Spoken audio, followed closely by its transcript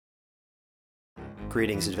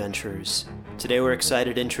Greetings, adventurers. Today we're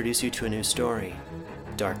excited to introduce you to a new story,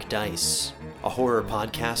 Dark Dice, a horror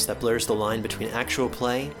podcast that blurs the line between actual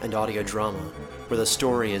play and audio drama, where the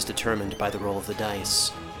story is determined by the roll of the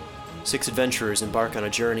dice. 6 adventurers embark on a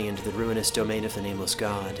journey into the ruinous domain of the Nameless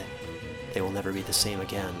God. They will never be the same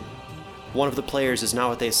again. One of the players is not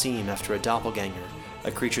what they seem after a doppelganger,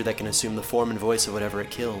 a creature that can assume the form and voice of whatever it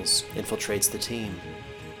kills, infiltrates the team.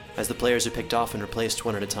 As the players are picked off and replaced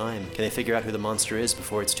one at a time, can they figure out who the monster is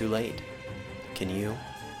before it's too late? Can you?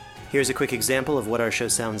 Here's a quick example of what our show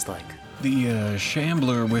sounds like. The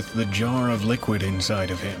shambler with the jar of liquid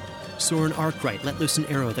inside of him. Soren Arkwright let loose an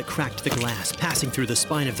arrow that cracked the glass, passing through the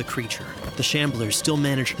spine of the creature. The shambler still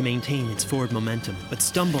managed to maintain its forward momentum, but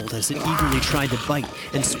stumbled as it eagerly tried to bite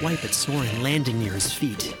and swipe at Soren, landing near his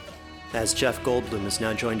feet. As Jeff Goldblum has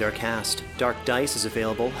now joined our cast, Dark Dice is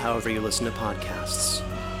available however you listen to podcasts.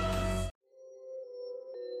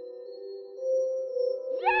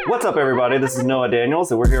 What's up, everybody? This is Noah Daniels,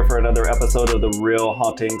 and we're here for another episode of the Real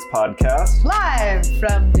Hauntings podcast. Live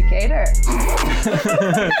from Decatur.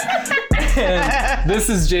 And this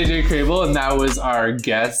is JJ Crable, and that was our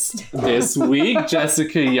guest this week,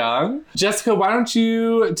 Jessica Young. Jessica, why don't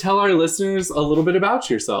you tell our listeners a little bit about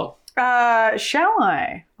yourself? Shall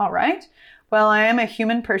I? All right. Well, I am a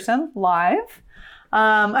human person live.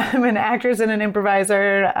 I'm an actress and an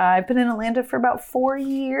improviser. I've been in Atlanta for about 4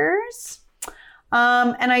 years.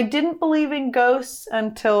 And I didn't believe in ghosts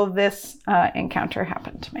until this encounter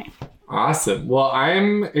happened to me. Awesome. Well,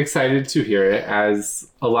 I'm excited to hear it. As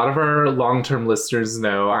a lot of our long-term listeners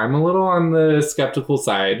know, I'm a little on the skeptical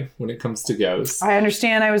side when it comes to ghosts. I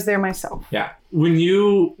understand. I was there myself. Yeah. When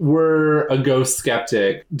you were a ghost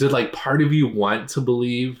skeptic, did part of you want to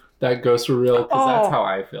believe that ghosts were real? Because that's how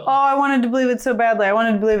I feel. Oh, I wanted to believe it so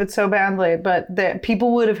badly. But that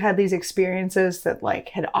people would have had these experiences that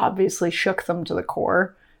had obviously shook them to the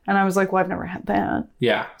core. And I was like, well, I've never had that.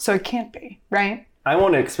 Yeah. So it can't be, right? I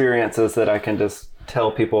want experiences that I can just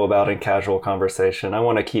tell people about in casual conversation. I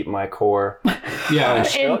want to keep my core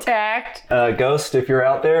intact. Ghost, if you're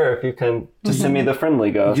out there, if you can just send me the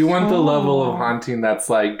friendly ghost. You want the level of haunting that's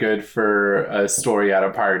good for a story at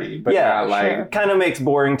a party, but not sure. Kind of makes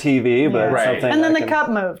boring TV, but Right. something. And then the cup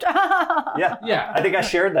moved. Yeah. I think I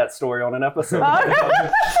shared that story on an episode.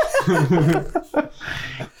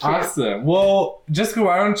 Awesome. Well, Jessica,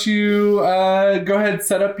 why don't you go ahead and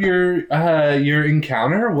set up your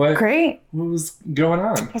encounter? Great. What was going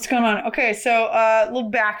on? What's going on? Okay, so a little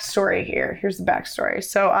backstory here. Here's the backstory.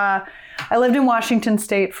 So I lived in Washington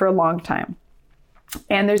State for a long time.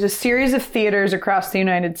 And there's a series of theaters across the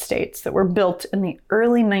United States that were built in the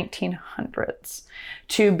early 1900s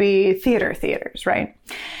to be theaters, right?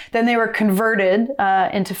 Then they were converted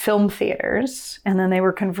into film theaters, and then they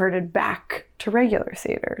were converted back to regular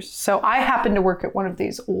theaters. So I happened to work at one of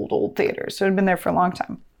these old theaters, so it had been there for a long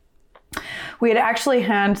time. We had actually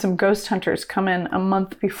had some ghost hunters come in a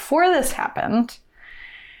month before this happened,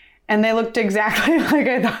 and they looked exactly like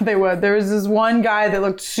I thought they would. There was this one guy that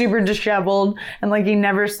looked super disheveled and he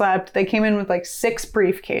never slept. They came in with 6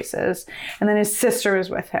 briefcases, and then his sister was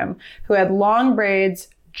with him, who had long braids,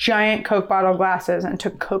 giant Coke bottle glasses, and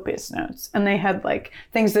took copious notes. And they had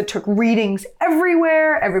things that took readings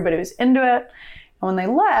everywhere. Everybody was into it. And when they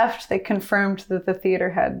left, they confirmed that the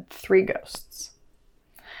theater had 3 ghosts.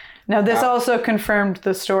 Now, this also confirmed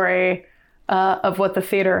the story of what the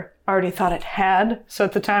theater already thought it had. So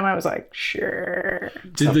at the time, I was like, sure.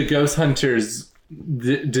 Did the ghost hunters,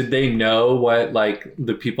 did they know what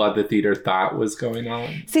the people at the theater thought was going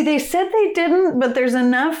on? See, they said they didn't, but there's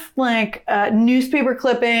enough newspaper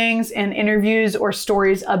clippings and interviews or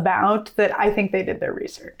stories about that I think they did their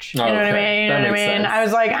research. You know what I mean? You know what I mean? I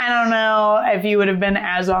was like, I don't know if you would have been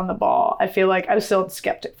as on the ball. I feel like I was still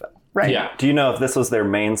skeptic though. Right. Yeah. Do you know if this was their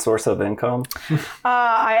main source of income?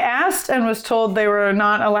 I asked and was told they were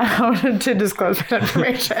not allowed to disclose that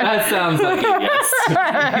information. That sounds like a yes.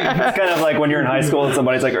 It's kind of like when you're in high school and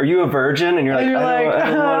somebody's like, "Are you a virgin?" And you're like,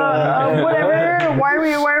 whatever.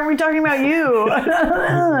 Why are we talking about you?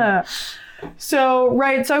 So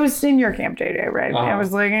I was senior camp JJ, right? I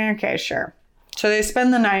was like, okay, sure. So they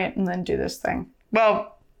spend the night and then do this thing.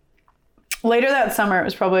 Well, later that summer, it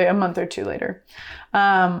was probably a month or two later,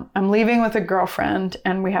 I'm leaving with a girlfriend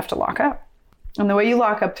and we have to lock up. And the way you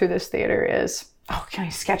lock up through this theater is Oh, can I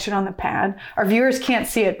sketch it on the pad? Our viewers can't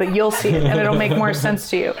see it, but you'll see it, and it'll make more sense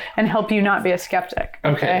to you and help you not be a skeptic.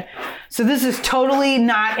 Okay. So this is totally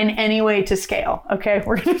not in any way to scale. Okay,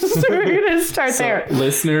 we're gonna start there.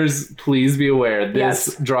 Listeners, please be aware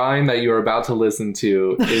this drawing that you are about to listen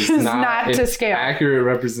to is not to an scale. accurate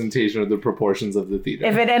representation of the proportions of the theater.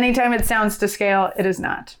 If at any time it sounds to scale, it is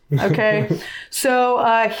not. Okay.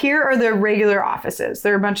 So here are the regular offices.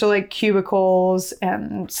 There are a bunch of like cubicles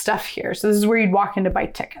and stuff here. So this is where you'd walk in to buy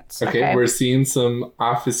tickets. Okay, we're seeing some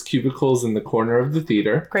office cubicles in the corner of the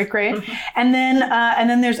theater. Great. And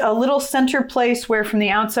then there's a little center place where from the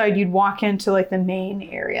outside you'd walk into like the main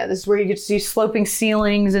area. This is where you get to see sloping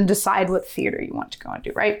ceilings and decide what theater you want to go and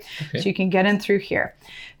do, right? Okay. So you can get in through here.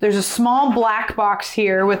 There's a small black box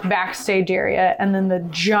here with backstage area, and then the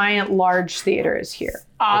giant large theater is here.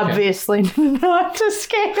 Obviously not to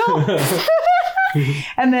scale.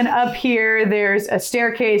 And then up here, there's a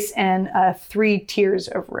staircase and 3 tiers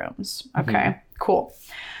of rooms. Okay, cool.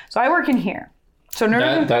 So I work in here. So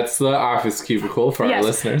that's the office cubicle for our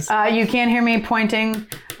listeners. You can't hear me pointing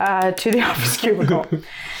to the office cubicle.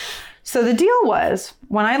 So the deal was,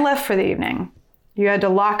 when I left for the evening, you had to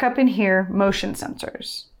lock up in here motion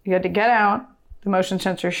sensors. You had to get out. The motion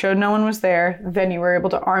sensor showed no one was there. Then you were able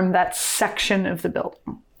to arm that section of the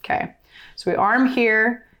building. Okay. So we arm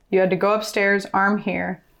here. You had to go upstairs, arm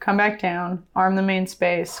here, come back down, arm the main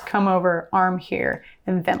space, come over, arm here,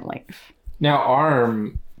 and then leave. Now,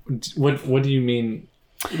 arm, what do you mean?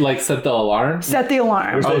 Like set the alarm? Set the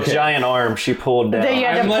alarm. There's a giant arm she pulled down. Then you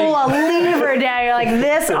had to pull a lever down. You're like,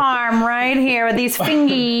 this arm right here with these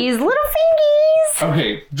fingies, little fingies.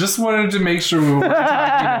 Okay, just wanted to make sure we weren't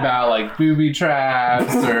talking about like booby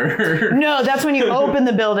traps or... No, that's when you open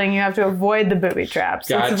the building. You have to avoid the booby traps.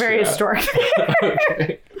 Gotcha. It's very historic.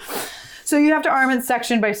 Okay. So you have to arm it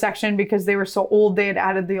section by section because they were so old they had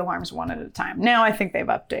added the alarms one at a time. Now I think they've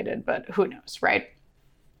updated, but who knows, right?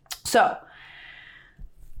 So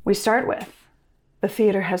we start with the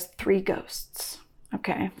theater has 3 ghosts.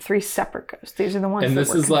 Okay, 3 separate ghosts. These are the ones. And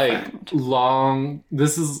this is confirmed.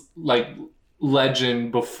 This is like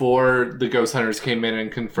legend before the ghost hunters came in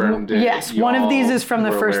and confirmed it. Yes, one of these is from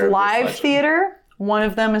the first live theater. One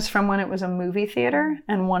of them is from when it was a movie theater,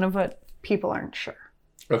 and one of it people aren't sure.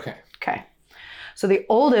 Okay. So the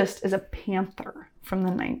oldest is a panther from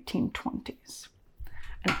the 1920s.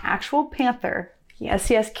 An actual panther,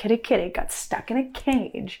 yes, kitty, got stuck in a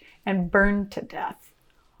cage and burned to death.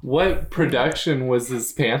 What production was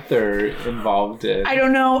this panther involved in? I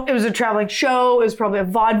don't know. It was a traveling show. It was probably a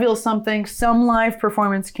vaudeville something. Some live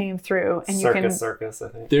performance came through. And Circus, I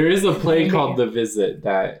think. There is a play called The Visit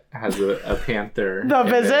that has a panther. The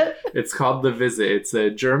Visit? It's called The Visit. It's a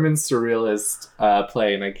German surrealist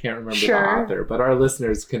play, and I can't remember the author. But our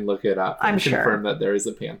listeners can look it up and confirm that there is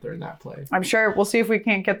a panther in that play. I'm sure. We'll see if we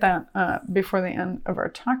can't get that before the end of our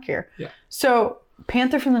talk here. Yeah. So...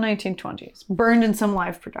 Panther from the 1920s, burned in some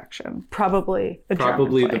live production, probably a German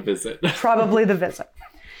play. The Visit. Probably The Visit.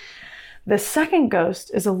 The second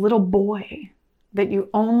ghost is a little boy that you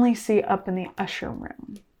only see up in the usher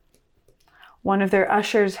room. One of their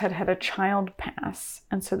ushers had a child pass,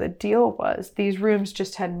 and so the deal was these rooms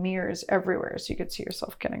just had mirrors everywhere so you could see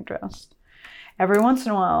yourself getting dressed. Every once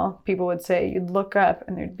in a while, people would say you'd look up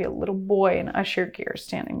and there'd be a little boy in usher gear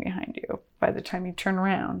standing behind you. By the time you turn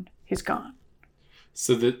around, he's gone.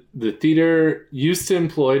 So the theater used to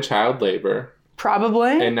employ child labor.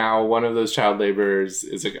 Probably. And now one of those child laborers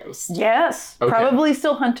is a ghost. Yes. Okay. Probably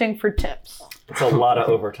still hunting for tips. It's a lot of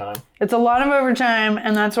overtime. It's a lot of overtime,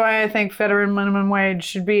 and that's why I think federal minimum wage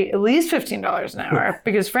should be at least $15 an hour.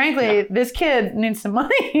 Because frankly, this kid needs some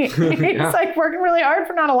money. He's like working really hard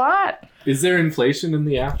for not a lot. Is there inflation in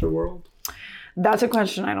the afterworld? That's a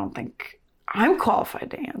question I don't think I'm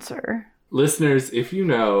qualified to answer. Listeners, if you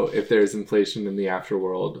know if there's inflation in the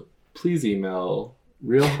afterworld, please email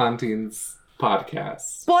Real Hauntings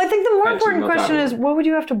Podcast. Well, I think the more important question is, what would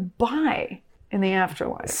you have to buy in the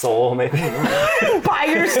afterlife? Soul, maybe. Buy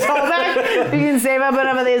your soul back? You can save up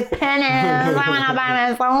enough of these pennies. I'm going to buy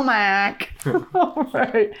my soul back. All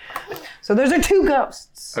right. So those are 2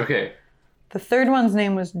 ghosts. Okay. The third one's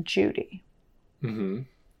name was Judy. Mm-hmm.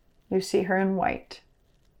 You see her in white.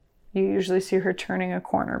 You usually see her turning a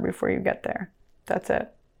corner before you get there. That's it.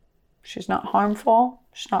 She's not harmful.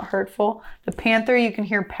 She's not hurtful. The panther, you can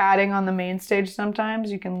hear padding on the main stage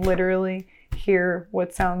sometimes. You can literally hear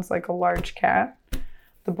what sounds like a large cat.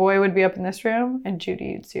 The boy would be up in this room, and Judy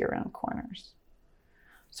you'd see around corners.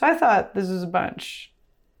 So I thought this was a bunch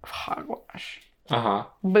of hogwash. Uh-huh.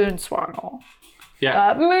 Boonswoggle.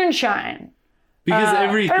 Yeah. Moonshine. Because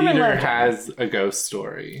every urban theater legend. has a ghost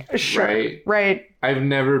story, Sure. right? Right. I've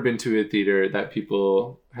never been to a theater that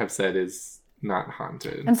people have said is not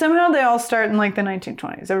haunted. And somehow they all start in like the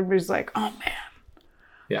 1920s. Everybody's like, oh man,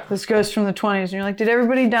 Yeah. this ghost from the 20s. And you're like, did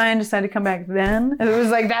everybody die and decide to come back then? And it was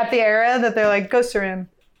like that the era that they're like, ghosts are in.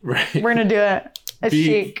 Right. We're going to do it. It's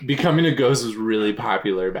chic. Becoming a ghost was really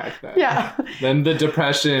popular back then. Yeah. Then the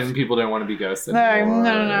Depression, people didn't want to be ghosts No, anymore.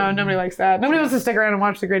 no. Nobody likes that. Nobody wants to stick around and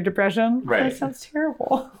watch the Great Depression. Right. That sounds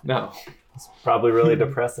terrible. No. Probably really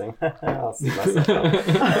depressing. I'll see myself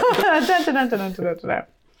out. Dun, dun, dun.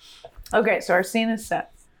 Okay, so our scene is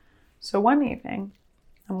set. So one evening,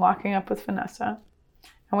 I'm locking up with Vanessa,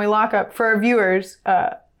 and we lock up for our viewers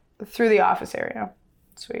through the office area.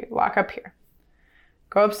 So we lock up here,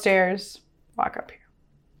 go upstairs, lock up here,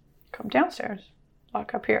 come downstairs,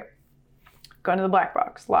 lock up here, go into the black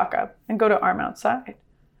box, lock up, and go to arm outside.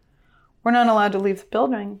 We're not allowed to leave the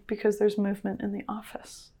building because there's movement in the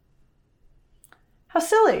office. How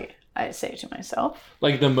silly, I say to myself.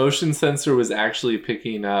 Like the motion sensor was actually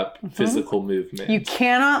picking up physical movement. You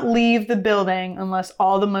cannot leave the building unless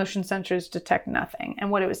all the motion sensors detect nothing.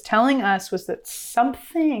 And what it was telling us was that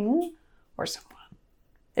something or someone,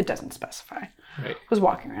 it doesn't specify, Right. was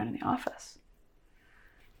walking around in the office.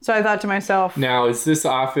 So I thought to myself, Now, is this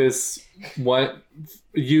office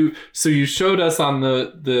you showed us on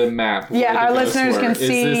the map? Yeah, where the our ghosts listeners were. can see,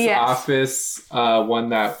 Is this yes. office one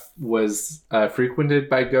that was frequented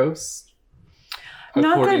by ghosts?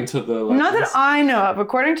 Not According that- to the not that legends? I know of.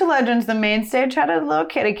 According to legends, the main stage had a little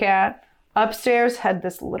kitty cat. Upstairs had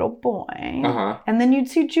this little boy. Uh-huh. And then you'd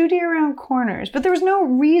see Judy around corners. But there was no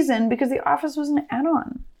reason because the office was an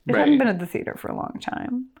add-on. It hadn't Right. been at the theater for a long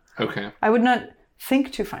time. Okay. I would not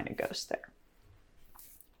think to find a ghost there.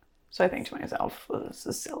 So I think to myself, well, this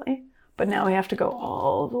is silly. But now we have to go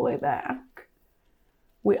all the way back.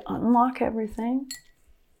 We unlock everything.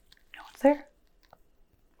 No one's there.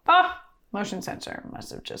 Ah! Motion sensor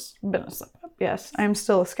must have just been a slip up. Yes, I'm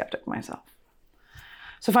still a skeptic myself.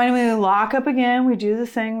 So finally we lock up again. We do the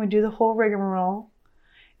thing. We do the whole rigmarole.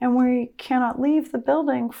 And we cannot leave the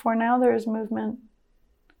building for now there is movement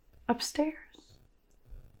upstairs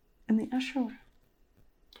in the usher room.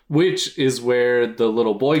 Which is where the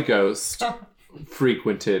little boy ghost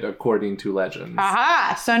frequented, according to legends.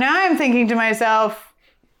 Aha! So now I'm thinking to myself,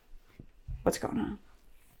 what's going on?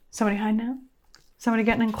 Somebody hiding out? Somebody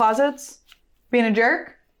getting in closets? Being a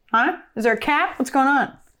jerk? Huh? Is there a cat? What's going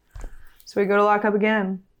on? So we go to lock up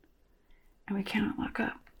again. And we cannot lock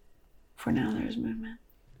up. For now there's movement.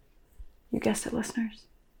 You guessed it, listeners.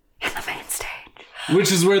 In the main stage.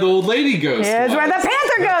 Which is where the old lady ghost Here's was. where the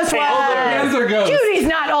Panther Ghost was! Panther ghost. Judy's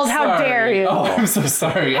not old, how Sorry. dare you? Oh, I'm so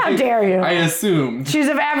sorry. How dare you? I assumed. She's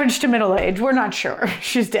of average to middle age. We're not sure.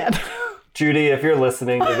 She's dead. Judy, if you're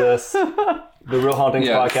listening to this, the Real Hauntings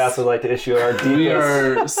Yes. podcast would like to issue our We deepest,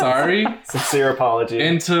 are sorry. sincere apology.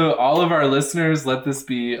 And to all of our listeners, let this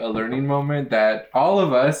be a learning moment that all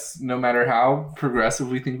of us, no matter how progressive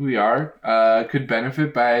we think we are, could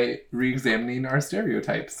benefit by re-examining our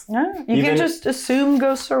stereotypes. No, you Even- can't just assume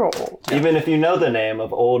ghosts are old. Even if you know the name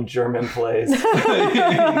of old German plays.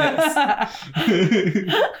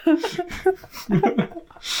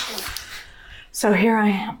 So here I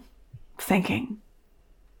am, thinking,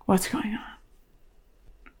 what's going on?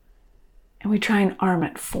 And we try and arm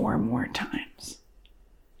it 4 more times.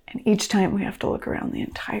 And each time we have to look around the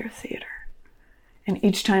entire theater. And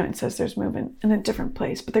each time it says there's movement in a different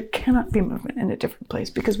place, but there cannot be movement in a different place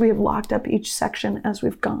because we have locked up each section as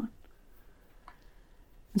we've gone.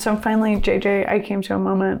 And so finally, JJ, I came to a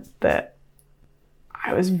moment that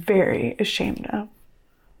I was very ashamed of.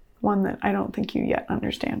 One that I don't think you yet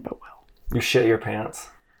understand, but will. You shit your pants.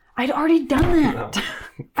 I'd already done that.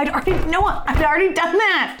 I'd already done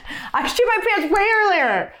that. I shit my pants way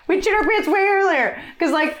earlier. We shit our pants way earlier.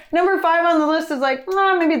 Because like number 5 on the list is like,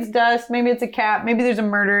 maybe it's dust, maybe it's a cat, maybe there's a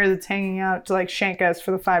murderer that's hanging out to like shank us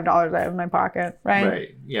for the $5 I have in my pocket, right?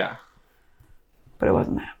 Right, yeah. But it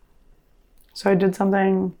wasn't that. So I did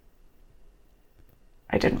something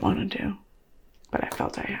I didn't want to do, but I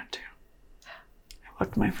felt I had to. I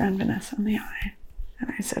looked my friend Vanessa in the eye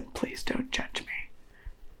and I said, please don't judge me.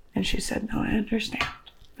 And she said, no, I understand.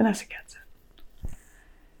 Vanessa gets it.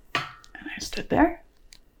 And I stood there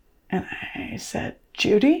and I said,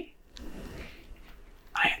 Judy,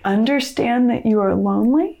 I understand that you are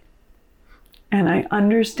lonely and I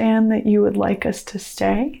understand that you would like us to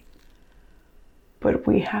stay, but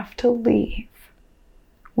we have to leave.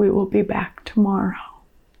 We will be back tomorrow.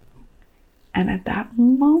 And at that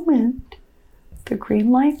moment, the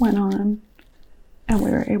green light went on and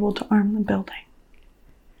we were able to arm the building.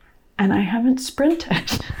 And I haven't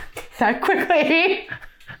sprinted that quickly.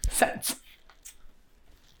 Sense.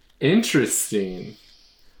 Interesting.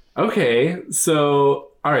 Okay, so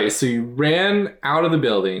all right, so you ran out of the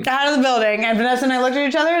building. Out of the building, and Vanessa and I looked at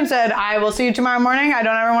each other and said, I will see you tomorrow morning. I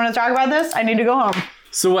don't ever want to talk about this. I need to go home.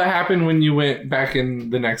 So what happened when you went back in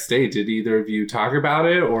the next day? Did either of you talk about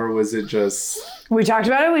it, or was it just... We talked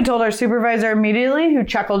about it. We told our supervisor immediately, who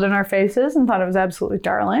chuckled in our faces and thought it was absolutely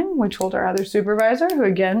darling. We told our other supervisor, who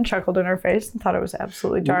again chuckled in our face and thought it was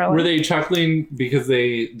absolutely darling. Were they chuckling because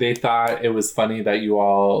they thought it was funny that you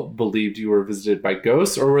all believed you were visited by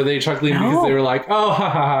ghosts? Or were they chuckling because they were like, oh, ha,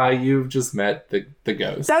 ha, ha, you've just met the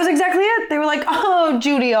ghost? That was exactly it. They were like, oh,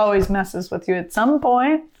 Judy always messes with you at some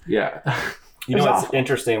point. Yeah. You know, it's awful.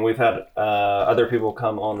 interesting. We've had other people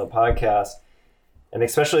come on the podcast, and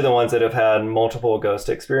especially the ones that have had multiple ghost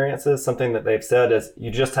experiences. Something that they've said is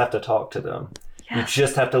you just have to talk to them. Yeah. You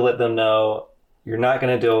just have to let them know you're not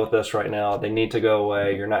going to deal with this right now. They need to go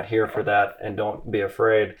away. You're not here for that, and don't be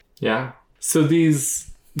afraid. Yeah. So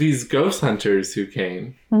these ghost hunters who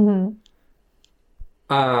came,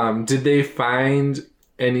 did they find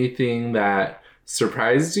anything that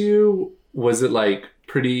surprised you? Was it like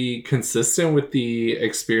pretty consistent with the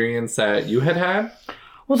experience that you had?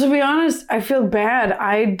 Well, to be honest, I feel bad.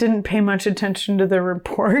 I didn't pay much attention to the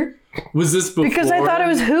report. Was this before? Because I thought it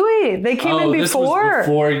was hooey. They came in before. This was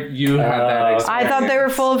before you had that experience. I thought they were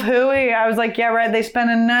full of hooey. I was like, yeah, right. They spent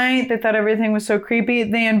a night. They thought everything was so creepy.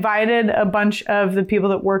 They invited a bunch of the people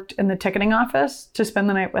that worked in the ticketing office to spend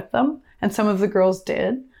the night with them. And some of the girls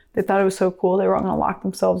did. They thought it was so cool. They were all going to lock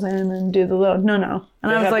themselves in and do the little... No.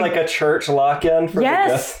 And they I was like a church lock-in for the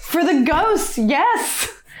ghosts? For the ghosts. Yes.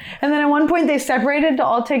 And then at one point they separated to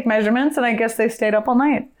all take measurements, and I guess they stayed up all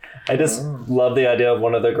night. I just love the idea of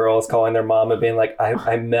one of the girls calling their mom and being like,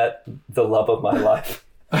 I met the love of my life.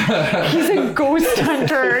 He's a ghost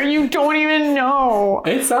hunter. You don't even know.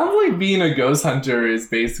 It sounds like being a ghost hunter is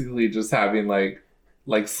basically just having like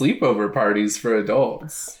sleepover parties for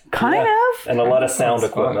adults. Kind of. And a lot of sound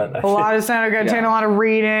equipment. A lot of sound equipment. Taking a lot of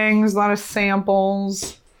readings, a lot of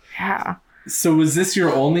samples. Yeah. So was this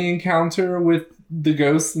your only encounter with the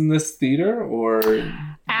ghosts in this theater, or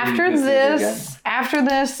after this,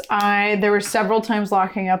 there were several times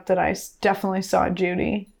locking up that I definitely saw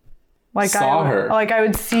Judy. Her. Like I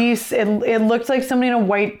would see, it looked like somebody in a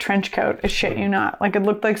white trench coat. I shit you not. Like it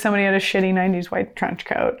looked like somebody had a shitty 90s white trench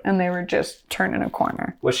coat and they were just turning a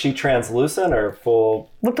corner. Was she translucent or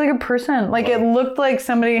full? Looked like a person. Like it looked like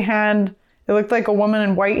it looked like a woman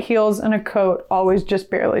in white heels and a coat, always just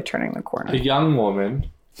barely turning the corner. A young woman.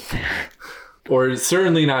 Or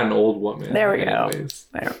certainly not an old woman. There we go.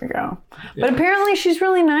 There we go. Yeah. But apparently she's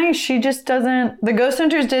really nice. She just doesn't... The ghost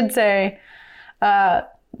hunters did say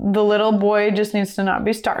the little boy just needs to not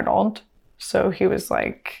be startled. So he was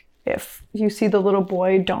like, if you see the little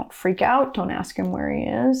boy, don't freak out. Don't ask him where he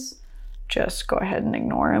is. Just go ahead and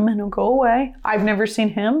ignore him and he'll go away. I've never seen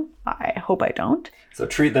him. I hope I don't. So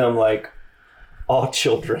treat them like all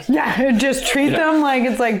children. Yeah, just treat them like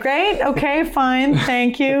it's like, great, okay, fine,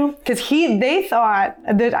 thank you. Because they thought,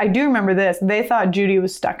 I do remember this, they thought Judy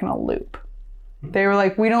was stuck in a loop. They were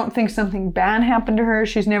like, we don't think something bad happened to her.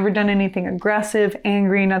 She's never done anything aggressive,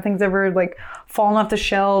 angry. Nothing's ever like fallen off the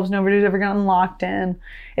shelves. Nobody's ever gotten locked in.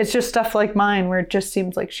 It's just stuff like mine where it just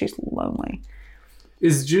seems like she's lonely.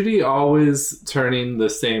 Is Judy always turning the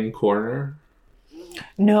same corner?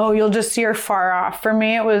 No, you'll just see her far off. For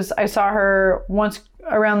me, it was, I saw her once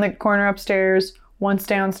around the corner upstairs, once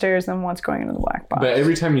downstairs, and once going into the black box. But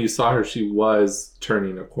every time you saw her, she was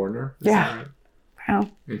turning a corner? Yeah. Yeah.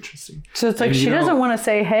 Interesting. So it's like she doesn't want to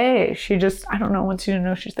say, hey. She just, I don't know, wants you to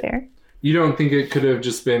know she's there. You don't think it could have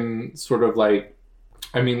just been sort of like,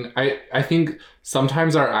 I mean, I think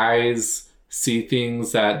sometimes our eyes see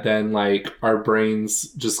things that then like our brains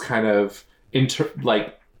just kind of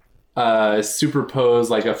superpose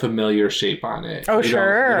like a familiar shape on it. Oh,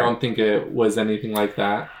 sure. You don't think it was anything like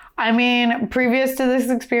that? I mean, previous to this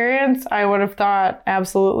experience, I would have thought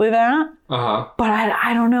absolutely that. Uh-huh. But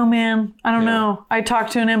I don't know, man. I don't know. I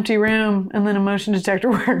talked to an empty room and then a motion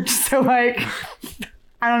detector worked. So like,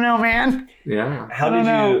 I don't know, man. Yeah.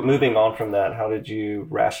 Moving on from that, how did you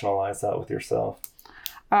rationalize that with yourself?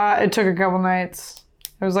 It took a couple nights.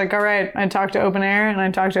 I was like, all right, I talked to Open Air, and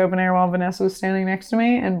I talked to Open Air while Vanessa was standing next to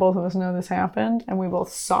me, and both of us know this happened, and we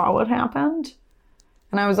both saw what happened.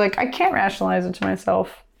 And I was like, I can't rationalize it to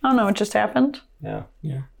myself. I don't know what just happened. Yeah.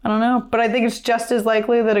 I don't know. But I think it's just as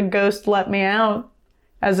likely that a ghost let me out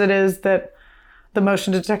as it is that the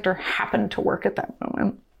motion detector happened to work at that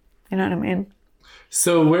moment. You know what I mean?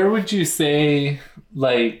 So where would you say,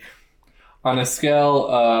 like, on a scale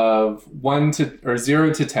of 0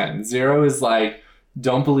 to 10, 0 is like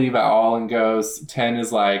don't believe at all in ghosts. 10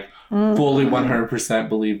 is like fully 100%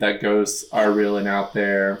 believe that ghosts are real and out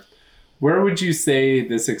there. Where would you say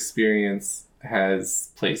this experience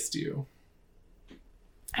has placed you?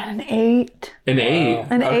 An 8. An 8?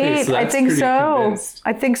 An Okay, 8. so I that's think pretty so. convinced.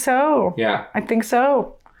 I think so. Yeah. I think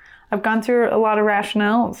so. I've gone through a lot of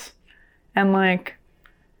rationales. And like,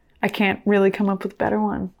 I can't really come up with a better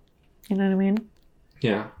one. You know what I mean?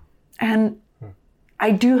 Yeah. And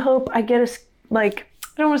I do hope I get I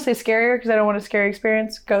don't want to say scarier because I don't want a scary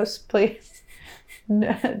experience. Ghosts, please.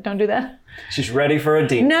 Don't do that. She's ready for a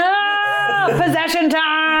demon. No! Possession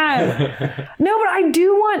time! No, but I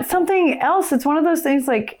do want something else. It's one of those things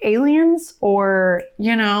like aliens or,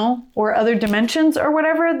 or other dimensions or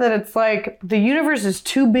whatever, that it's like the universe is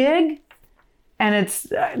too big and it's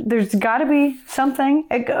there's got to be something.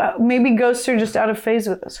 Maybe ghosts are just out of phase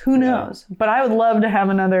with us. Who knows? But I would love to have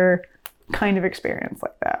another kind of experience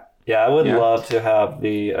like that. Yeah, I would love to have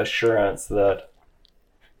the assurance that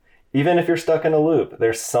even if you're stuck in a loop,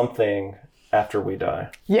 there's something after we die.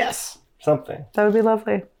 Yes. Something. That would be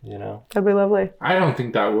lovely. That'd be lovely. I don't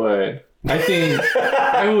think that would. I think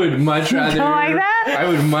I would much rather. Don't like that? I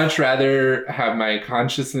would much rather have my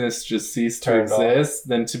consciousness just cease to Turned exist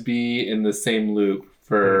than to be in the same loop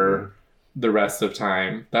for the rest of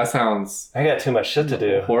time. That sounds I got too much shit to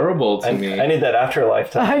do. horrible to me. I need that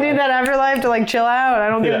afterlife time. I need that afterlife to like chill out. I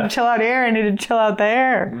don't get to chill out here. I need to chill out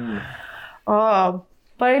there. Oh,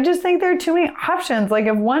 but I just think there are too many options. Like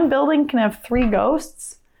if one building can have 3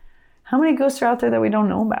 ghosts, how many ghosts are out there that we don't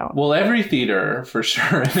know about? Well, every theater, for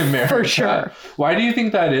sure, in America. For sure. Why do you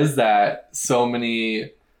think that is, that so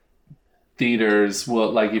many theaters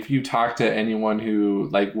will, like, if you talk to anyone who,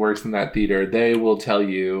 like, works in that theater, they will tell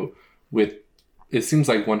you with, it seems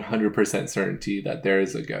like 100% certainty that there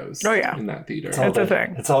is a ghost in that theater. That's a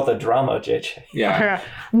thing. It's all the drama, JJ. Yeah.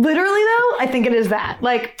 Literally, though, I think it is that.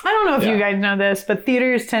 Like, I don't know if you guys know this, but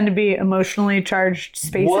theaters tend to be emotionally charged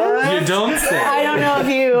spaces. You don't say. I don't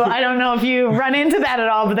know if you run into that at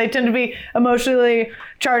all, but they tend to be emotionally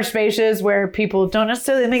charged spaces where people don't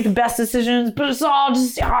necessarily make the best decisions, but it's all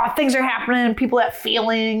just things are happening, people have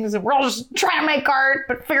feelings, and we're all just trying to make art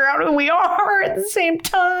but figure out who we are at the same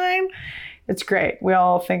time. It's great. We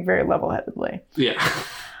all think very level-headedly. Yeah.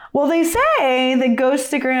 Well, they say that ghosts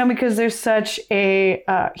stick around because there's such a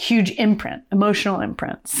huge imprint, emotional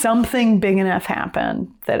imprint. Something big enough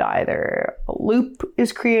happened that either a loop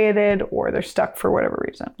is created or they're stuck for whatever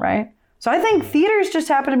reason, right? So I think theaters just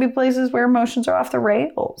happen to be places where emotions are off the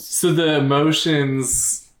rails. So the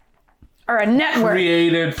emotions Or a network.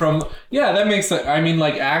 created from... Yeah, that makes sense. I mean,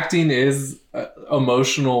 like, acting is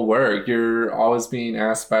emotional work. You're always being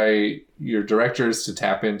asked by your directors to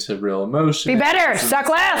tap into real emotion. Be better, suck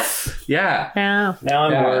less. Yeah. Yeah. Now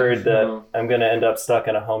I'm worried that No. I'm going to end up stuck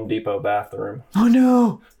in a Home Depot bathroom. Oh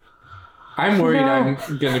no. I'm worried No. I'm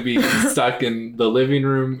going to be stuck in the living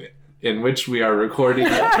room in which we are recording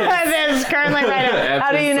this That is currently right now.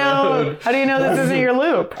 How do you know? How do you know this isn't your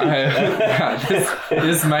loop?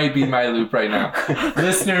 this might be my loop right now.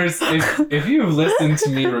 Listeners, if you've listened to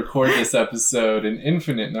me record this episode an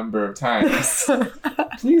infinite number of times,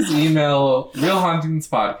 please email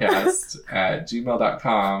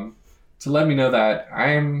realhauntingspodcast@gmail.com to let me know that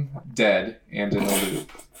I'm dead and in a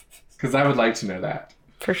loop. Because I would like to know that.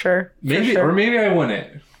 For sure. Maybe, or maybe I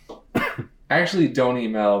wouldn't. Actually, don't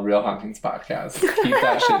email Real Hauntings Podcast. Keep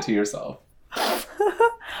that shit to yourself.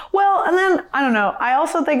 Well, and then, I don't know. I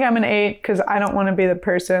also think I'm an 8 because I don't want to be the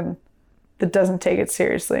person that doesn't take it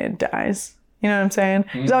seriously and dies. You know what I'm saying?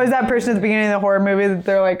 There's always that person at the beginning of the horror movie that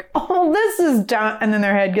they're like, oh, this is dumb, and then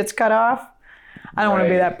their head gets cut off. I don't want to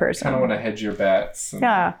be that person. I don't want to hedge your bets.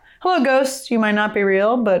 Yeah. Hello, ghosts. You might not be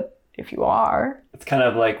real, but if you are. It's kind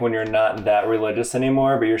of like when you're not that religious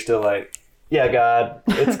anymore, but you're still like, yeah, God,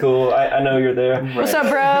 it's cool. I know you're there. What's up,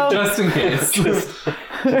 bro? Just in case. Just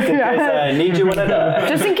in case I need you when I die.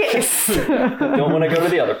 Just in case. Don't want to go to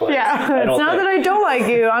the other place. Yeah. I It's don't not think. that I don't like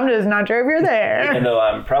you. I'm just not sure if you're there. Even though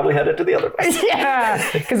I'm probably headed to the other place. Yeah.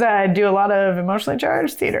 Because I do a lot of emotionally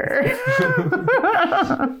charged theater.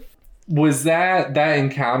 Was that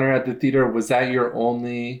encounter at the theater, was that your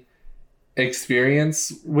only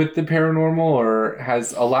experience with the paranormal, or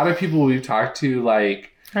has a lot of people we've talked to like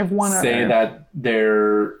I have one say other.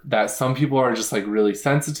 that some people are just like really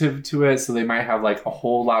sensitive to it, so they might have like a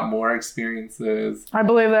whole lot more experiences? I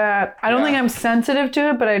believe that. I don't Yeah. think I'm sensitive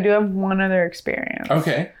to it, but I do have one other experience.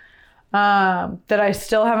 Okay. That I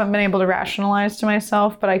still haven't been able to rationalize to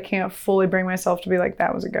myself, but I can't fully bring myself to be like,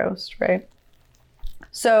 that was a ghost, right?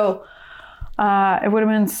 So it would have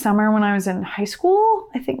been summer when I was in high school.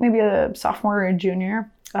 I think maybe a sophomore or a junior.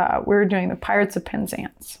 We were doing the Pirates of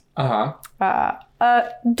Penzance. Uh-huh.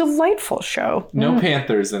 Delightful show. No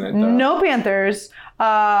Panthers in it, though. No Panthers.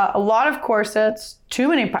 A lot of corsets, too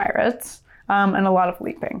many pirates, and a lot of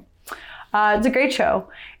leaping. It's a great show.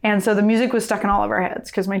 And so the music was stuck in all of our heads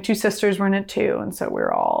because my two sisters were in it too. And so we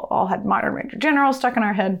were all had Modern Major General stuck in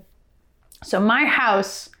our head. So my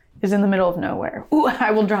house is in the middle of nowhere. Ooh,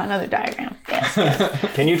 I will draw another diagram. Yes.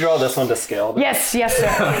 Can you draw this one to scale? Yes, sir. Yes,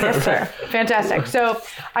 sir. Fantastic. So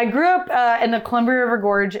I grew up in the Columbia River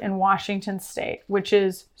Gorge in Washington State, which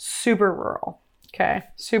is super rural. Okay,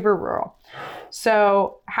 super rural.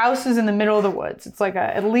 So house is in the middle of the woods. It's like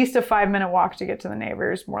at least a 5-minute walk to get to the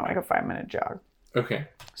neighbors, more like a 5-minute jog. Okay.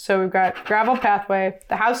 So we've got gravel pathway.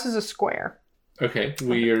 The house is a square. Okay,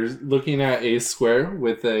 we are looking at a square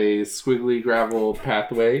with a squiggly gravel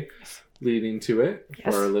pathway leading to it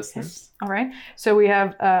for our listeners. Yes. All right. So we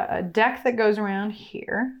have a deck that goes around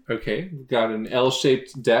here. Okay, we've got an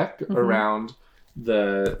L-shaped deck around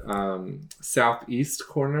the southeast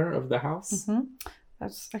corner of the house. Mm-hmm.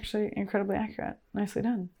 That's actually incredibly accurate. Nicely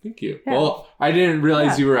done. Thank you. Yeah. Well, I didn't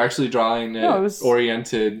realize you were actually drawing it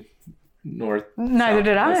oriented north. Neither south,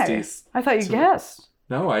 did west, I. east. I thought you guessed.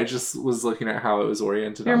 No, I just was looking at how it was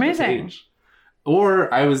oriented. You're on amazing. The page.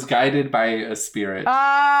 Or I was guided by a spirit.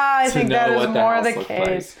 I think that is more the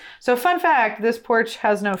case. Like. So fun fact, this porch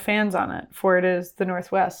has no fans on it, for it is the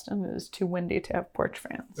Northwest and it is too windy to have porch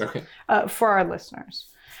fans. Okay. For our listeners.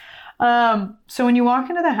 So when you walk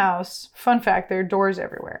into the house, fun fact, there are doors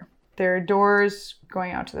everywhere. There are doors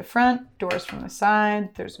going out to the front, doors from the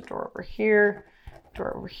side. There's a door over here,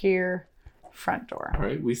 front door. All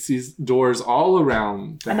right. We see doors all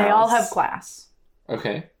around the house. And they all have glass.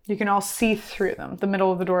 Okay. You can all see through them. The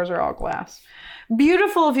middle of the doors are all glass.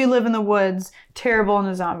 Beautiful if you live in the woods, terrible in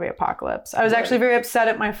the zombie apocalypse. I was actually very upset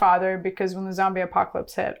at my father because when the zombie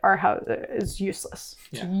apocalypse hit, our house is useless.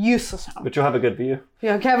 It's a useless home. But you'll have a good view. You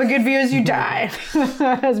have a good view as you die.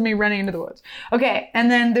 As me running into the woods. Okay,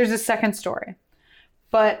 and then there's a second story.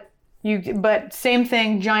 But same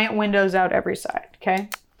thing, giant windows out every side, okay?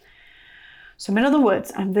 So middle of the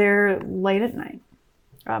woods, I'm there late at night.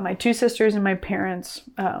 My two sisters and my parents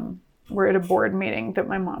were at a board meeting that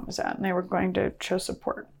my mom was at, and they were going to show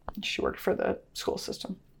support. She worked for the school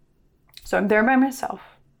system. So I'm there by myself.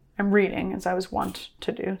 I'm reading, as I was wont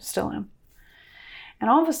to do, still am. And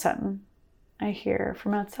all of a sudden, I hear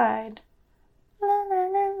from outside, la la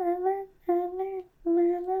la la la la la la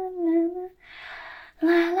la la la.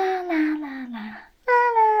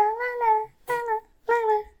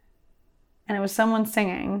 And it was someone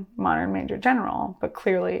singing Modern Major General, but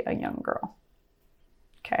clearly a young girl.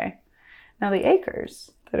 Okay. Now the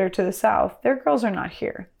Acres that are to the south, their girls are not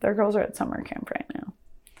here. Their girls are at summer camp right now.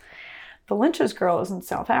 The Lynch's girl is in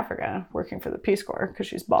South Africa working for the Peace Corps because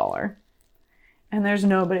she's baller. And there's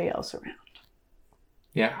nobody else around.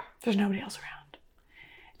 Yeah. There's nobody else around.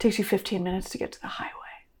 It takes you 15 minutes to get to the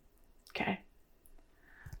highway. Okay.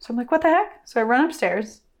 So I'm like, what the heck? So I run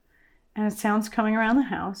upstairs. And it sounds coming around the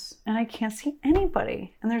house, and I can't see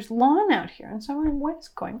anybody. And there's lawn out here. And so I'm like, what is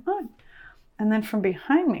going on? And then from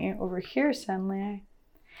behind me, over here, suddenly, I,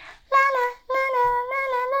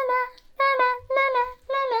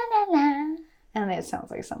 and it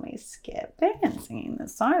sounds like somebody's skipping and singing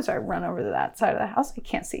this song. So I run over to that side of the house. I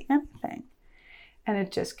can't see anything. And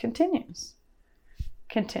it just continues.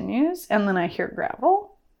 And then I hear gravel.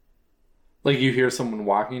 Like you hear someone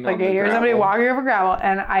walking on the I hear gravel. somebody walking over gravel,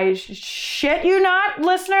 and I shit you not,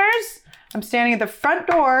 listeners. I'm standing at the front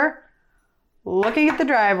door, looking at the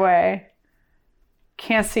driveway,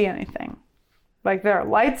 can't see anything. Like there are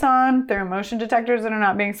lights on, there are motion detectors that are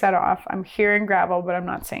not being set off. I'm hearing gravel, but I'm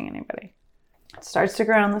not seeing anybody. It starts to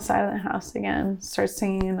go around the side of the house again, starts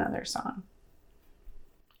singing another song.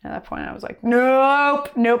 At that point, I was like, nope.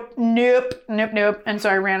 And so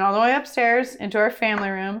I ran all the way upstairs into our family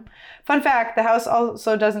room. Fun fact, the house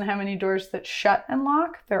also doesn't have any doors that shut and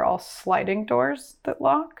lock. They're all sliding doors that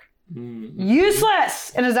lock. Mm-hmm.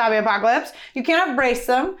 Useless in a zombie apocalypse. You cannot brace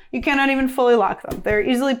them. You cannot even fully lock them. They're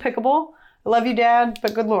easily pickable. I love you, Dad,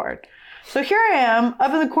 but good Lord. So here I am,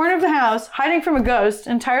 up in the corner of the house, hiding from a ghost,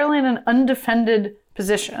 entirely in an undefended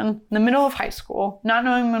position, in the middle of high school, not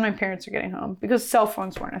knowing when my parents are getting home, because cell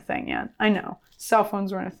phones weren't a thing yet. I know, cell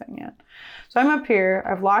phones weren't a thing yet. So I'm up here,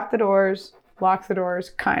 I've locked the doors,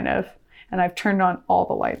 kind of, and I've turned on all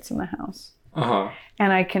the lights in the house. Uh-huh.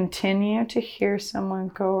 And I continue to hear someone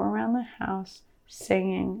go around the house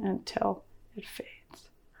singing until it fades.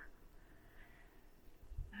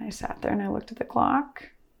 And I sat there and I looked at the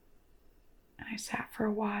clock, and I sat for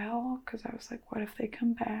a while, because I was like, what if they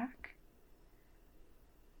come back?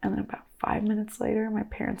 And then about 5 minutes later, my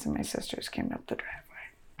parents and my sisters came up the driveway.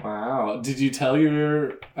 Wow. Did you tell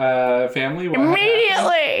your family what happened?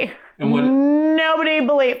 Immediately. And what? Nobody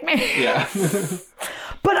believed me. Yeah.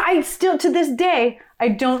 But I still, to this day, I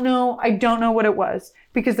don't know what it was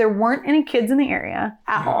because there weren't any kids in the area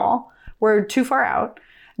at all. We're too far out.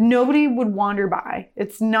 Nobody would wander by.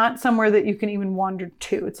 It's not somewhere that you can even wander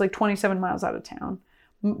to. It's like 27 miles out of town.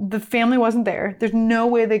 The family wasn't there. There's no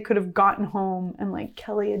way they could have gotten home and like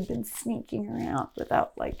Kelly had been sneaking around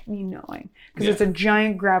without like me knowing because it's a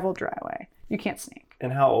giant gravel driveway. You can't sneak.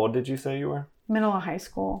 And how old did you say you were? Middle of high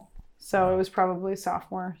school. So it was probably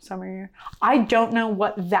sophomore, summer year. I don't know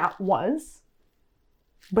what that was,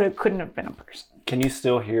 but it couldn't have been a person. Can you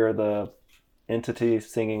still hear the entity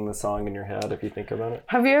singing the song in your head if you think about it?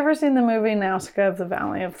 Have you ever seen the movie Nausicaä of the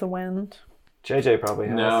Valley of the Wind? JJ probably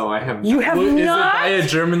has. No, I have. You have Is not? it by a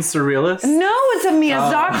German surrealist? No, it's a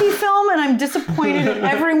Miyazaki film, and I'm disappointed in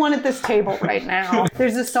everyone at this table right now.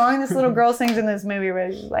 There's a song this little girl sings in this movie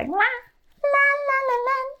where she's like, la, la, la,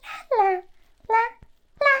 la, la, la, la, la,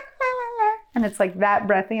 la, la. And it's like that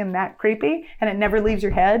breathy and that creepy, and it never leaves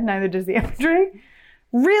your head, neither does the imagery.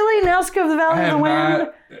 Really? Nausicaä of the Valley of the Wind?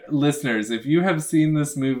 Listeners, if you have seen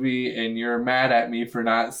this movie and you're mad at me for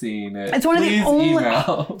not seeing it, It's one of the please only.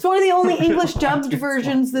 email. It's one of the only English dubbed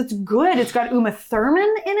versions that's good. It's got Uma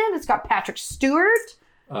Thurman in it. It's got Patrick Stewart.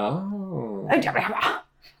 Oh.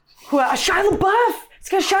 Shia LaBeouf. It's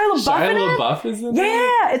got Shia LaBeouf in it. Shia LaBeouf is in it?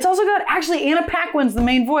 Yeah, it's also got actually Anna Paquin's the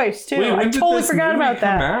main voice too. Wait, when I did totally this forgot movie about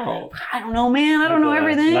that. come out? I don't know, man. I don't know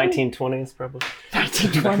everything. 1920s probably.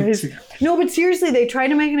 1920s. No, but seriously, they tried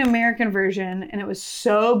to make an American version and it was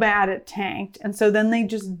so bad it tanked. And so then they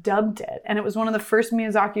just dubbed it. And it was one of the first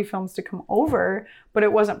Miyazaki films to come over, but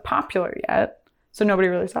it wasn't popular yet. So nobody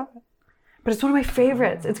really saw it. But it's one of my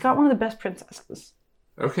favorites. It's got one of the best princesses.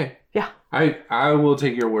 Okay. Yeah. I will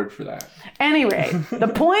take your word for that. Anyway, the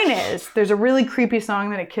point is, there's a really creepy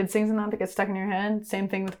song that a kid sings in that gets stuck in your head. Same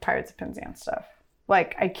thing with Pirates of Penzance stuff.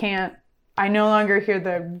 Like, I no longer hear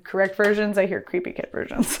the correct versions. I hear creepy kid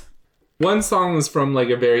versions. One song was from like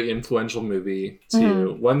a very influential movie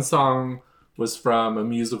too. One song was from a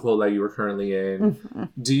musical that you were currently in.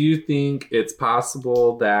 Do you think it's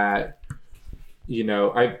possible that,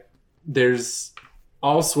 there's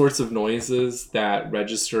all sorts of noises that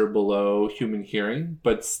register below human hearing,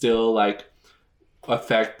 but still like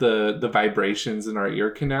affect the vibrations in our ear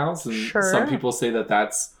canals? And some people say that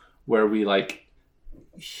that's where we like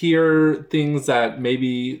hear things that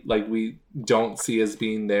maybe like we don't see as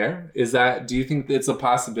being there. Do you think it's a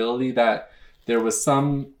possibility that there was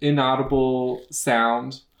some inaudible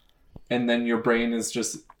sound and then your brain is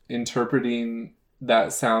just interpreting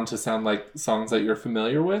that sound to sound like songs that you're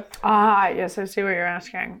familiar with? Ah, yes, I see what you're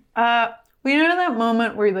asking. You know that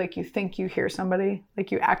moment where like you think you hear somebody,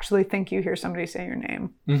 like you actually think you hear somebody say your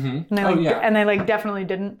name, and they like definitely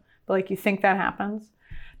didn't, but like you think that happens.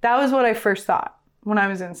 That was what I first thought when I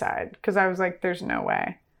was inside, because I was like, "There's no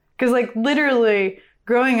way," because like literally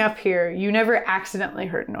growing up here, you never accidentally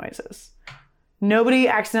heard noises. Nobody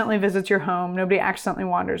accidentally visits your home. Nobody accidentally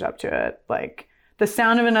wanders up to it. Like, the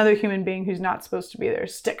sound of another human being who's not supposed to be there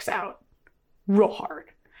sticks out real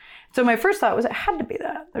hard. So my first thought was it had to be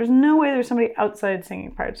that. There's no way there's somebody outside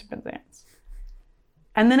singing Pirates of Penzance.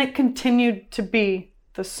 And then it continued to be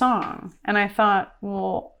the song. And I thought,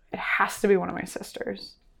 well, it has to be one of my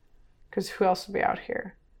sisters, because who else would be out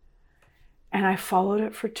here? And I followed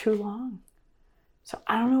it for too long. So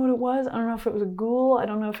I don't know what it was. I don't know if it was a ghoul. I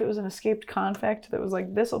don't know if it was an escaped convict that was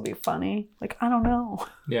like, this will be funny. Like, I don't know.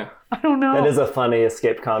 Yeah. I don't know. That is a funny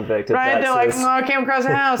escaped convict. Right? They're like, I came across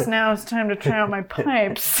a house. Now it's time to try out my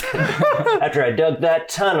pipes. After I dug that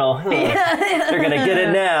tunnel, they're going to get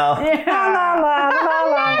it now.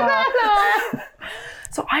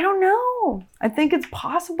 So I don't know. I think it's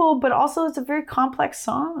possible, but also it's a very complex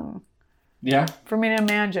song. Yeah. For me to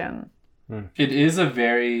imagine. It is a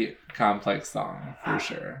very complex song, for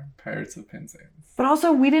sure. Pirates of Penzance. But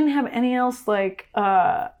also, we didn't have any else, like,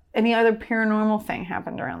 any other paranormal thing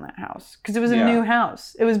happened around that house. Because it was a new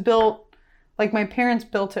house. It was built, like, my parents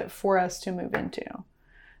built it for us to move into.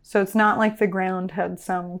 So it's not like the ground had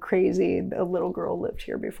some crazy, a little girl lived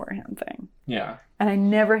here beforehand thing. Yeah. And I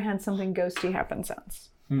never had something ghosty happen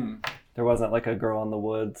since. There wasn't like a girl in the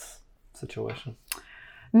woods situation.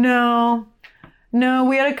 No,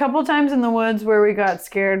 we had a couple times in the woods where we got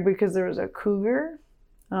scared because there was a cougar.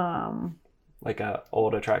 Like a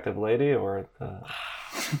old attractive lady, or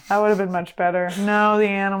That would have been much better. No, the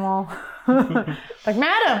animal. Like,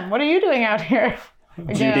 madam, what are you doing out here?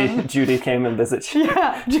 Again. Judy came and visited you.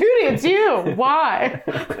 Yeah, Judy, it's you. Why?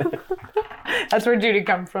 That's where Judy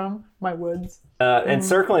comes from, my woods. And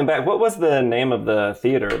circling back, what was the name of the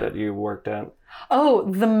theater that you worked at? Oh,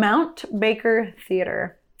 the Mount Baker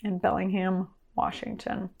Theater in Bellingham,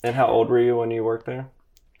 Washington. And how old were you when you worked there?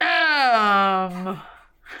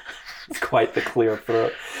 Quite the clear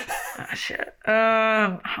throat. Shit.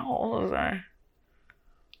 How old was I?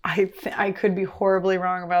 I could be horribly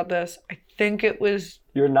wrong about this. I think it was...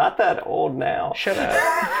 You're not that old now. Shut up.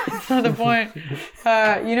 That's not the point.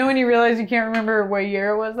 You know when you realize you can't remember what year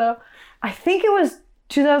it was, though? I think it was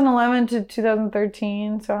 2011 to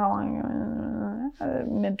 2013. So how long?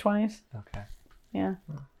 Mid-20s. Okay. Yeah.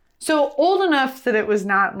 So old enough that it was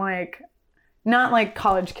not like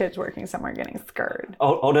college kids working somewhere getting scared.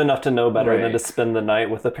 Old enough to know better Right. than to spend the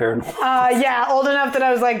night with the paranormal. Yeah, old enough that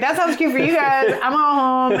I was like, that sounds cute for you guys. I'm all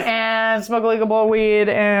home and smoke a legal bowl of weed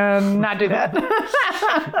and not do that.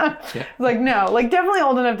 Like, no, like definitely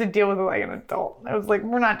old enough to deal with it like an adult. I was like,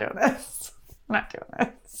 we're not doing this. We're not doing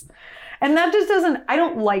this. And that just doesn't, I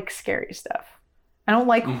don't like scary stuff. I don't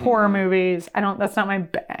like horror movies. That's not my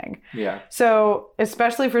bag. Yeah. So,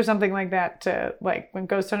 especially for something like that, to like when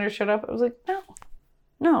Ghost Hunters showed up, I was like,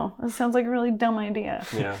 no, that sounds like a really dumb idea.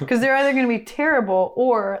 Yeah. Because they're either going to be terrible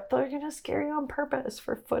or they're going to scare you on purpose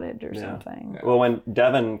for footage or something. Well, when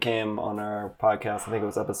Devin came on our podcast, I think it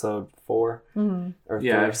was episode 4 or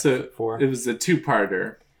 3, so 4. it was a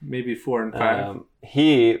two-parter, maybe 4 and 5.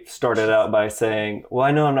 He started out by saying, well,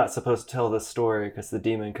 I know I'm not supposed to tell this story because the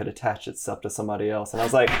demon could attach itself to somebody else. And I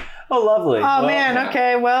was like, oh, lovely. Oh, Well, man.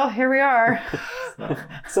 Okay. Well, here we are.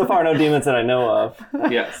 So far, no demons that I know of.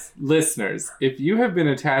 Yes. Listeners, if you have been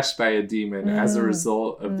attached by a demon as a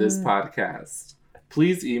result of this podcast,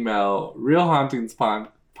 please email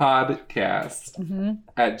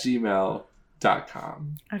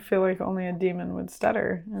realhauntingspodcast@gmail.com. I feel like only a demon would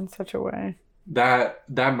stutter in such a way. That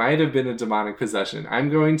might have been a demonic possession.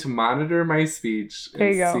 I'm going to monitor my speech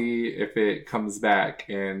and see if it comes back.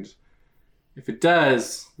 And if it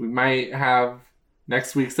does, we might have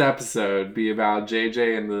next week's episode be about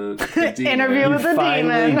JJ and the demon. Interview with the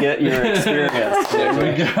Finally demon. get your experience. There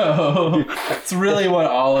we go. It's really what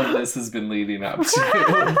all of this has been leading up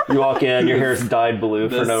to. You walk in, your hair's dyed blue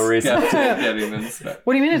for no reason. Skeptic getting inspected.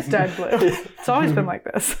 What do you mean it's dyed blue? It's always been like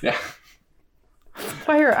this. Yeah.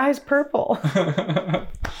 Why are your eyes purple? All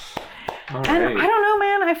And right. I don't know,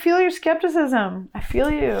 man. I feel your skepticism. I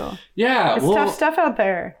feel you. Yeah. It's tough stuff out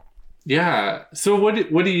there. Yeah. So what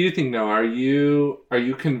do you think, Noah? Are you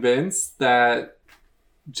convinced that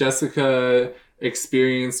Jessica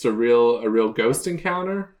experienced a real ghost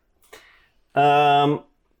encounter? Well,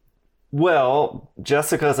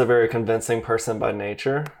 Jessica's a very convincing person by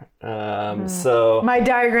nature. So My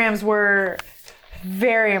diagrams were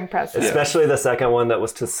very impressive. especially the second one that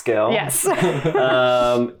was to scale. Yes.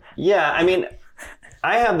 Yeah, I mean,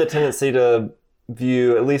 I have the tendency to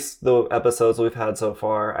view at least the episodes we've had so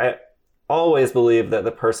far. I always believe that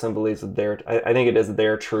the person believes that I think it is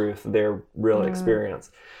their truth, their real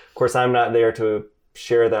experience. Of course, I'm not there to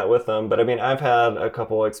share that with them, but I mean, I've had a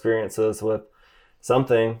couple experiences with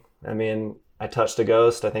something. I mean, I touched a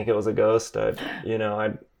ghost. I think it was a ghost. I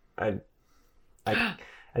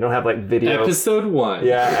don't have like video. Episode 1.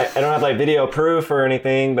 Yeah, I don't have like video proof or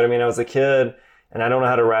anything, but I mean, I was a kid and I don't know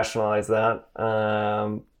how to rationalize that.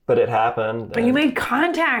 But it happened. But you made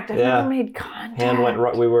contact. I've never made contact. Hand went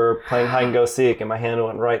right. We were playing hide and go seek, and my hand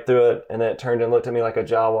went right through it, and then it turned and looked at me like a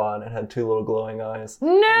Jawa, and it had 2 little glowing eyes.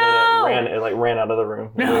 No! And then it ran out of the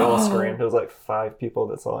room. And we all screamed. It was like 5 people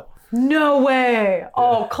that saw it. No way.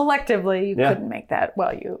 Oh, collectively, you couldn't make that.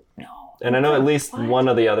 Well, no. And I know at least one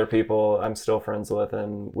of the other people I'm still friends with,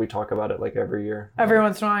 and we talk about it like every year. Every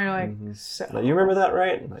once in a while, you're like, so. Like, you remember that,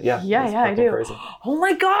 right? Yeah. Yeah, it's I fucking do. Crazy. Oh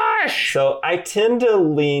my gosh. So I tend to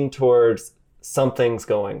lean towards something's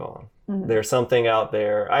going on. There's something out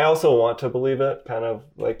there. I also want to believe it, kind of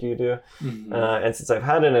like you do. And since I've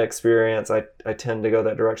had an experience, I tend to go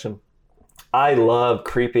that direction. I love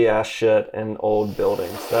creepy ass shit in old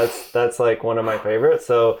buildings. That's like one of my favorites.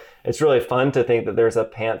 So it's really fun to think that there's a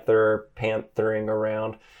panthering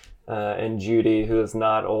around, and Judy, who is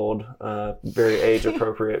not old, very age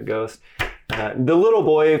appropriate ghost. The little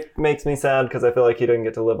boy makes me sad because I feel like he didn't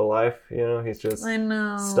get to live a life. You know, he's just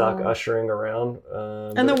stuck ushering around.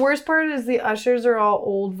 And the worst part is the ushers are all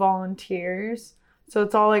old volunteers. So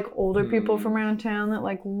it's all like older people from around town that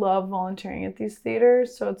like love volunteering at these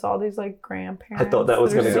theaters. So it's all these like grandparents. I thought that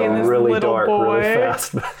was going to go seeing this really little dark boy. really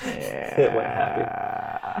fast. But it went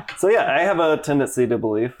happy. So yeah, I have a tendency to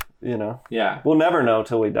believe, you know. Yeah. We'll never know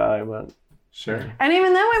till we die, but Sure. And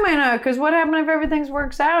even then we might not, because what happens if everything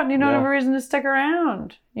works out and you don't have a reason to stick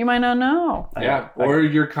around? You might not know. Yeah, or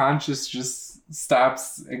your conscience just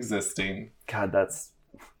stops existing. God, that's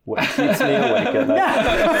what keeps me awake at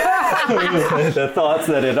night. The thoughts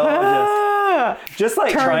that it all just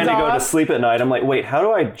like Turns trying to go to off. sleep at night. I'm like, wait, how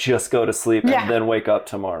do I just go to sleep and then wake up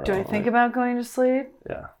tomorrow? Do I think about going to sleep?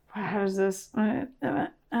 Yeah. How does this?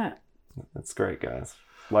 That's great, guys.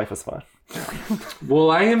 Life is fun. Well,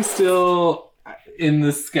 I am still in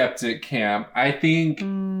the skeptic camp. I think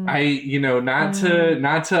not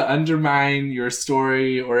to undermine your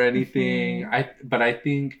story or anything. But I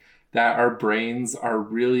think that our brains are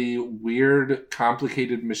really weird,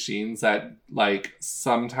 complicated machines that like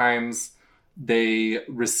sometimes they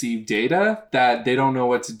receive data that they don't know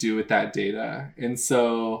what to do with that data. And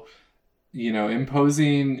so,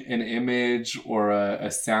 imposing an image or a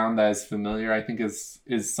sound that is familiar, I think is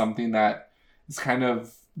something that is kind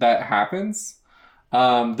of, that happens.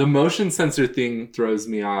 The motion sensor thing throws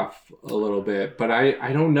me off a little bit, but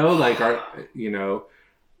I don't know, like, are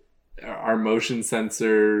motion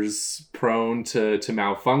sensors prone to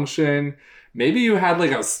malfunction? Maybe you had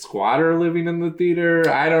like a squatter living in the theater.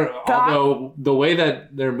 Although the way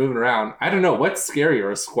that they're moving around, I don't know what's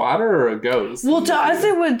scarier, a squatter or a ghost. Well, to us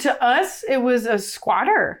it was a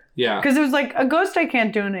squatter. Yeah. Because it was like a ghost, I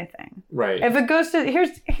can't do anything. Right. If a ghost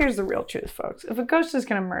is, here's the real truth, folks. If a ghost is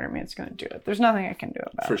going to murder me, it's going to do it. There's nothing I can do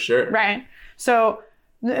about it. For sure. Right. So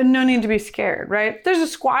no need to be scared, right? There's a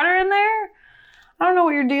squatter in there. I don't know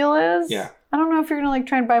what your deal is. Yeah. I don't know if you're going to like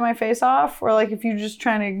try and bite my face off, or like if you're just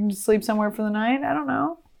trying to sleep somewhere for the night. I don't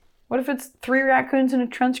know. What if it's 3 raccoons in a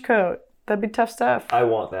trench coat? That'd be tough stuff. I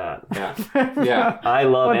want that. Yeah. Yeah. I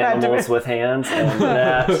love Want that to animals with hands, and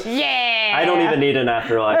that. Yeah. I don't even need an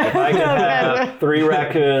afterlife. If I could have 3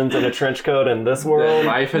 raccoons in a trench coat in this world,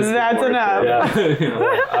 Life is That's worth enough. it.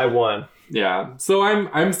 yeah, I won. Yeah. So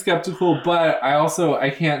I'm skeptical, but I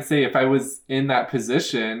can't say if I was in that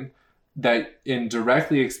position that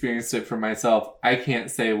indirectly experienced it for myself, I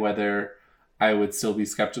can't say whether I would still be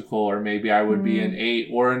skeptical, or maybe I would be an 8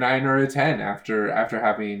 or a 9 or a 10 after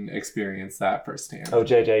having experienced that firsthand. Oh,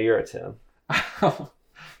 JJ, you're a 10.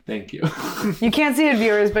 Thank you. You can't see it,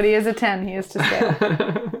 viewers, but he is a 10. He is to stay.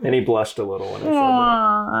 And he blushed a little when I said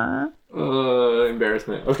that. Aww.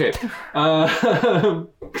 Embarrassment. Okay.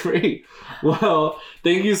 Great. Well,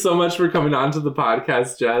 thank you so much for coming on to the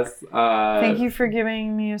podcast, Jess. Thank you for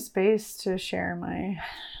giving me a space to share my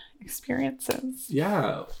experiences.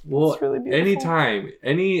 Yeah. Well, It's really beautiful.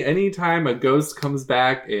 anytime a ghost comes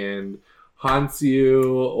back and haunts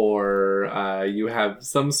you, or you have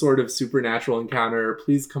some sort of supernatural encounter,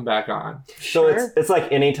 please come back on. So it's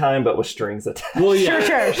like any time, but with strings attached. Well, yeah.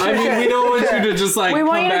 Sure, I mean, we don't want you to just like We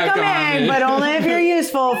want you to back come on in, but only if you're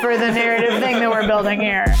useful for the narrative thing that we're building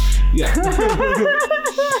here. Yeah.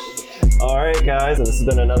 All right, guys, and this has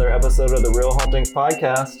been another episode of the Real Hauntings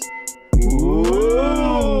Podcast.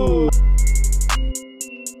 Ooh.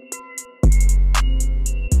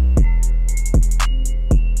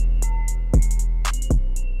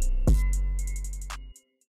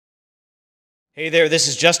 Hey there, this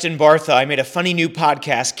is Justin Bartha. I made a funny new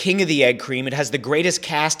podcast, King of the Egg Cream. It has the greatest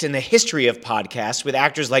cast in the history of podcasts, with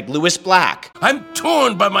actors like Louis Black, I'm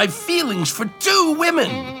torn by my feelings for 2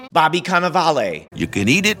 women. Bobby Cannavale, You can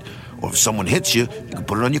eat it, or if someone hits you, you can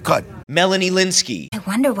put it on your cut. Melanie Linsky, I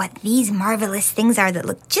wonder what these marvelous things are that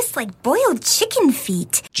look just like boiled chicken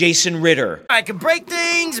feet. Jason Ritter, I can break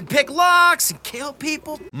things and pick locks and kill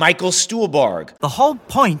people. Michael Stuhlbarg, The whole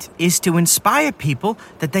point is to inspire people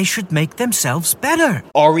that they should make themselves better.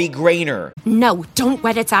 Ari Grainer, No, don't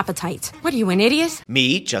whet its appetite. What are you, an idiot?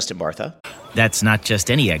 me, Justin Bartha, That's not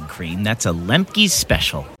just any egg cream, that's a Lemke's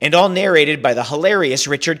special. and all narrated by the hilarious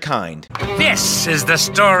Richard Kind. This is the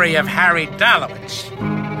story of Harry Dalowitz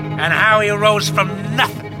and how he rose from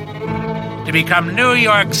nothing to become New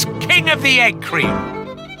York's King of the Egg Cream.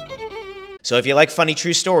 So if you like funny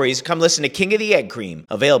true stories, come listen to King of the Egg Cream,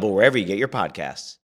 available wherever you get your podcasts.